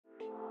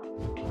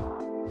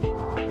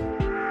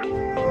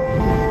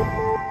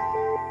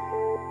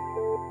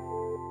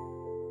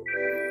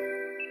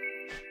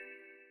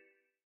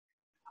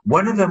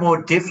One of the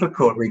more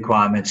difficult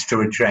requirements to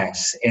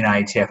address in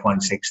IATF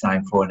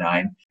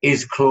 16949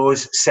 is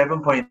clause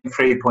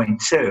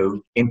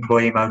 7.3.2,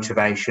 employee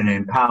motivation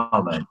and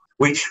empowerment,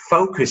 which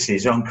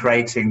focuses on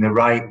creating the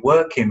right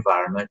work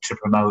environment to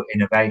promote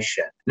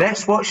innovation.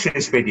 Let's watch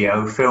this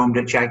video filmed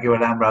at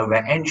Jaguar Land Rover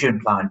engine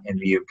plant in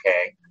the UK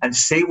and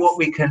see what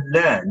we can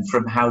learn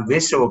from how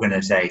this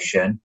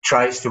organisation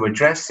tries to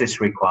address this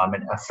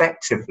requirement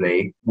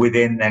effectively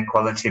within their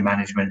quality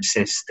management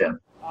system.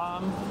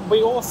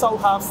 We also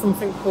have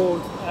something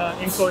called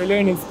Employee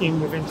Learning Scheme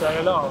within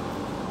JLR.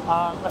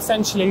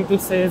 Essentially,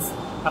 this is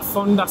a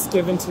fund that's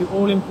given to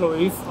all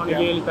employees on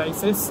a yearly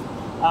basis,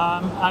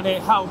 and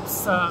it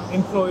helps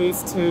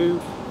employees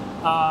to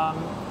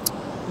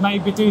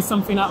maybe do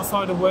something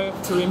outside of work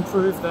to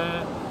improve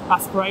their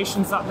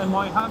aspirations that they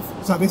might have.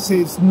 So this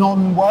is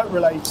non-work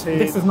related?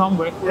 This is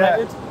non-work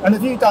related. Yeah. And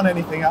have you done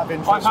anything out of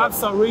interest? I have.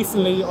 So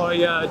recently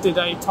I did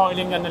a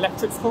tiling and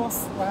electrics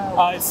course.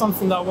 Wow. It's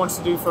something that I wanted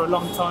to do for a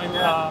long time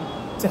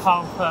to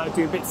help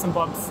do bits and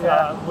bobs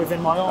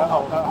within my own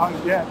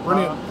home. Yeah,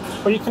 brilliant.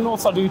 But you can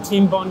also do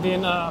team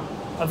bonding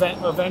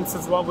events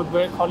as well with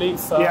work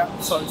colleagues, so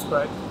it's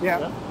great.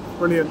 Yeah,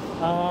 brilliant.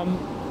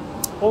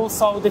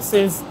 Also, this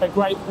is a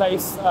great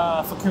place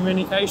for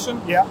communication.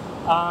 Yeah.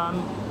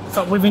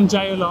 So within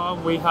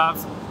JLR, we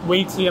have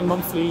weekly and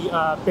monthly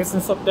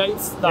business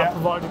updates that are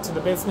provided to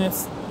the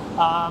business.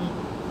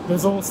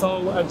 There's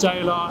also a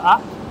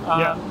JLR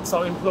app,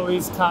 so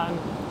employees can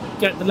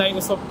get the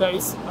latest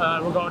updates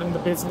regarding the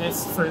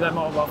business through their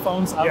mobile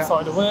phones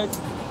outside of work.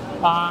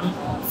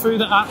 Through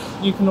the app,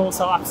 you can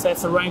also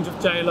access a range of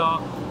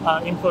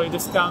JLR employee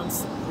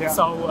discounts. Yeah.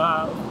 So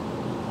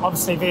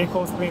obviously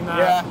vehicles being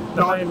the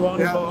main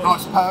one. Yeah, but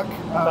nice perk.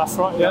 That's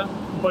right,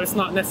 But it's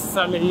not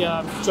necessarily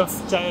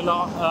just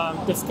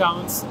JLR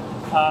discounts.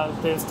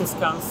 There's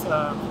discounts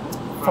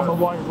from a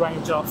wide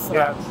range of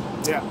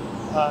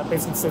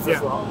businesses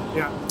as well.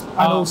 Yeah,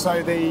 and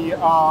also the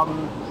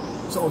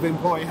sort of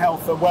employee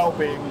health and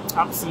well-being.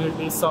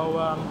 Absolutely.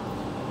 So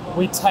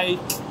we take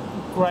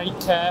great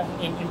care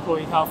in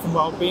employee health and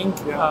well-being.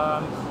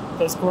 Yeah.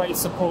 There's great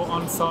support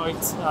on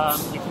site.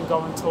 You can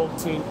go and talk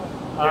to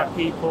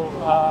people.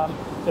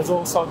 There's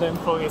also the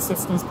employee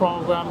assistance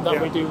program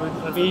that we do with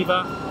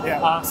Aviva.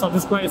 Yeah. So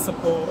there's great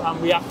support,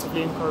 and we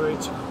actively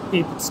encourage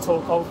people to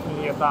talk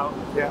openly about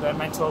their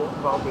mental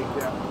well-being.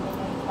 Yeah.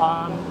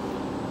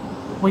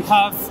 We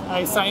have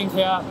a saying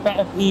here,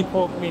 better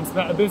people means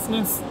better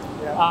business.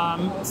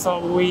 Yeah. So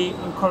we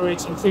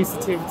encourage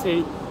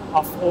inclusivity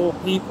of all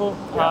people.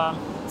 Yeah.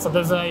 So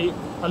there's a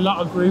lot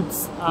of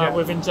groups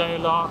within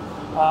JLR.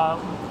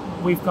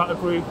 We've got a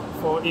group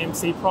for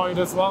EMC Pride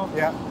as well.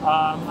 Yeah.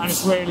 And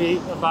it's really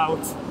about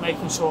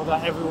making sure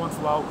that everyone's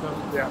welcome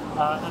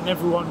and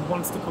everyone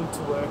wants to come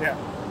to work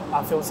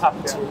and feels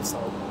happy to.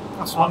 So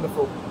that's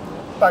wonderful.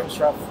 Thanks,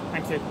 Trav.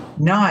 Thank you.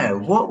 Niall,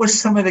 what were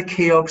some of the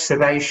key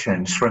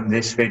observations from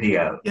this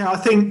video? Yeah, I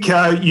think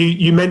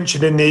you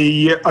mentioned in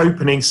the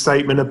opening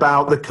statement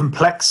about the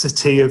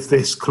complexity of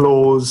this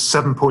clause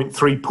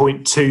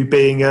 7.3.2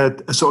 being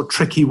a sort of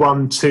tricky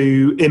one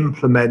to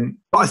implement.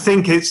 But I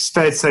think it's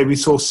fair to say we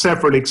saw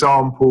several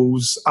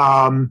examples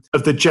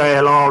of the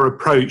JLR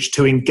approach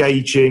to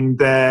engaging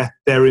their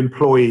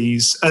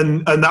employees,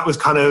 and that was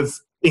kind of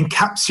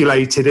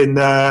encapsulated in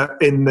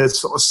the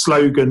sort of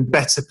slogan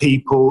 "Better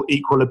people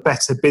equal a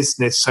better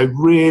business." So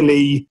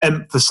really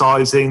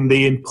emphasising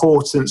the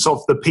importance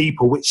of the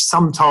people, which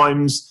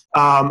sometimes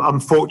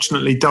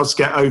unfortunately does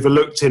get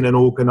overlooked in an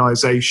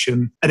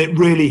organisation. And it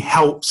really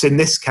helps in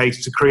this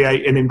case to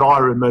create an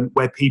environment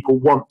where people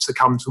want to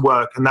come to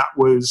work, and that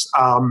was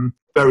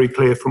very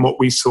clear from what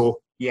we saw.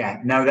 Yeah,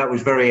 no, that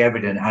was very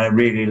evident, and I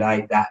really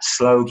like that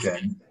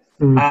slogan.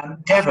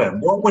 Devon,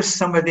 what were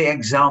some of the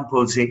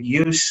examples that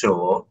you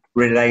saw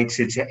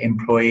related to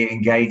employee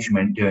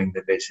engagement during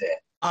the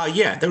visit?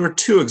 There were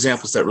two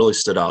examples that really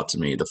stood out to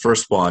me. The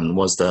first one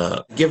was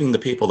giving the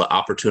people the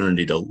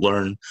opportunity to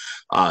learn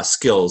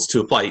skills to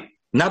apply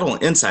not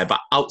only inside but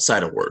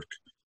outside of work.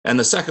 And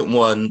the second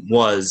one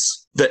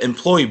was the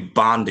employee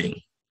bonding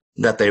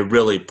that they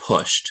really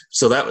pushed.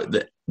 So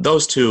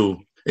those two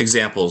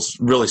examples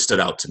really stood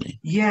out to me.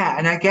 Yeah,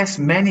 and I guess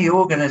many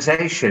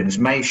organizations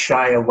may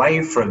shy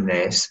away from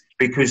this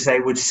because they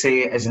would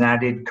see it as an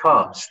added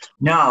cost.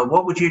 Now,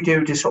 what would you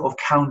do to sort of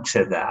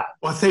counter that?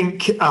 Well, I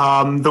think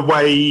the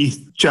way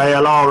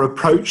JLR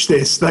approach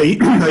this, they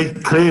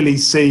clearly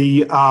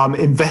see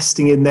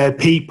investing in their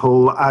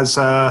people as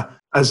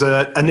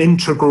an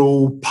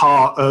integral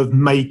part of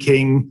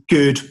making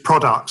good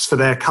products for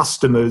their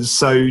customers.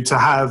 So to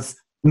have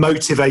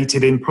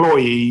motivated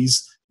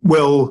employees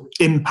will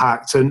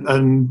impact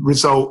and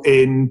result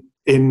in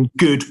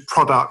good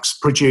products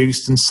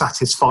produced and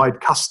satisfied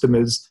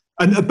customers.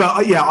 But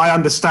I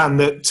understand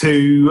that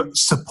to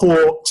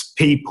support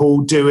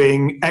people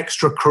doing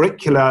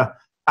extracurricular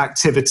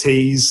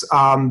activities,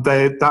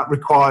 that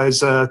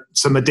requires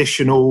some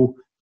additional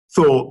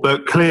thought.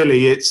 But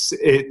clearly,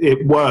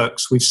 it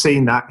works. We've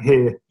seen that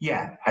here.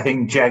 Yeah, I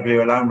think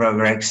Jaguar Land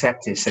Rover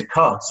accepts it's a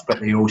cost, but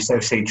they also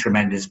see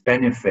tremendous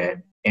benefit.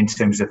 in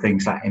terms of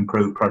things like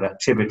improved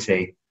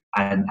productivity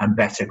and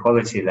better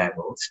quality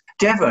levels.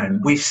 Devon,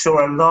 we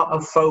saw a lot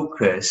of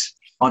focus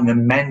on the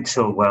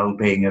mental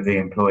well-being of the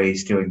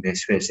employees during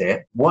this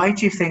visit. Why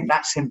do you think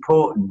that's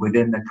important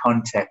within the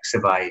context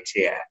of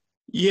IATF?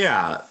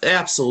 Yeah,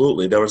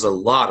 absolutely. There was a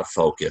lot of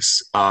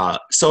focus.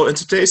 So in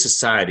today's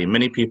society,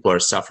 many people are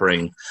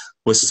suffering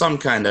with some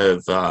kind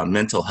of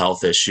mental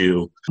health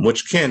issue,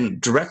 which can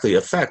directly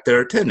affect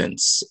their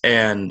attendance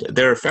and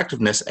their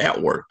effectiveness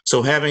at work.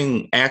 So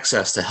having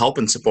access to help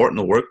and support in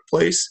the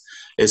workplace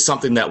is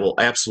something that will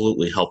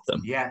absolutely help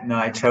them. Yeah, no,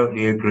 I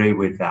totally agree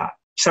with that.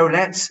 So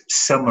let's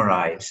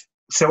summarize.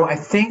 So I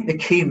think the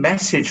key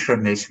message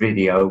from this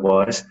video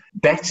was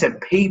better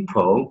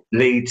people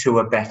lead to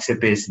a better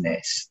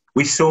business.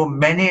 We saw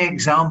many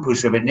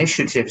examples of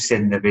initiatives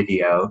in the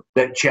video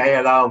that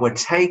JLR were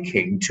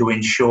taking to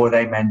ensure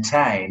they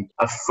maintain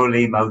a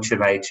fully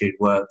motivated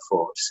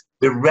workforce.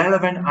 The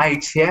relevant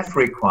IATF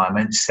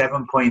requirement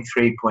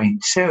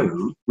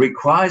 7.3.2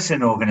 requires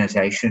an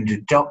organization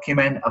to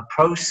document a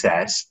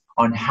process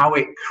on how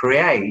it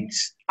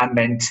creates and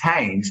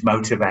maintains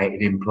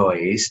motivated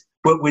employees,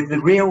 but with the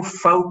real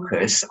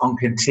focus on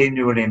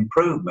continual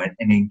improvement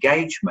and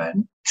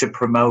engagement to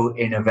promote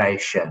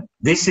innovation.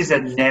 This is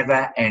a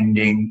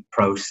never-ending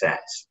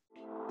process.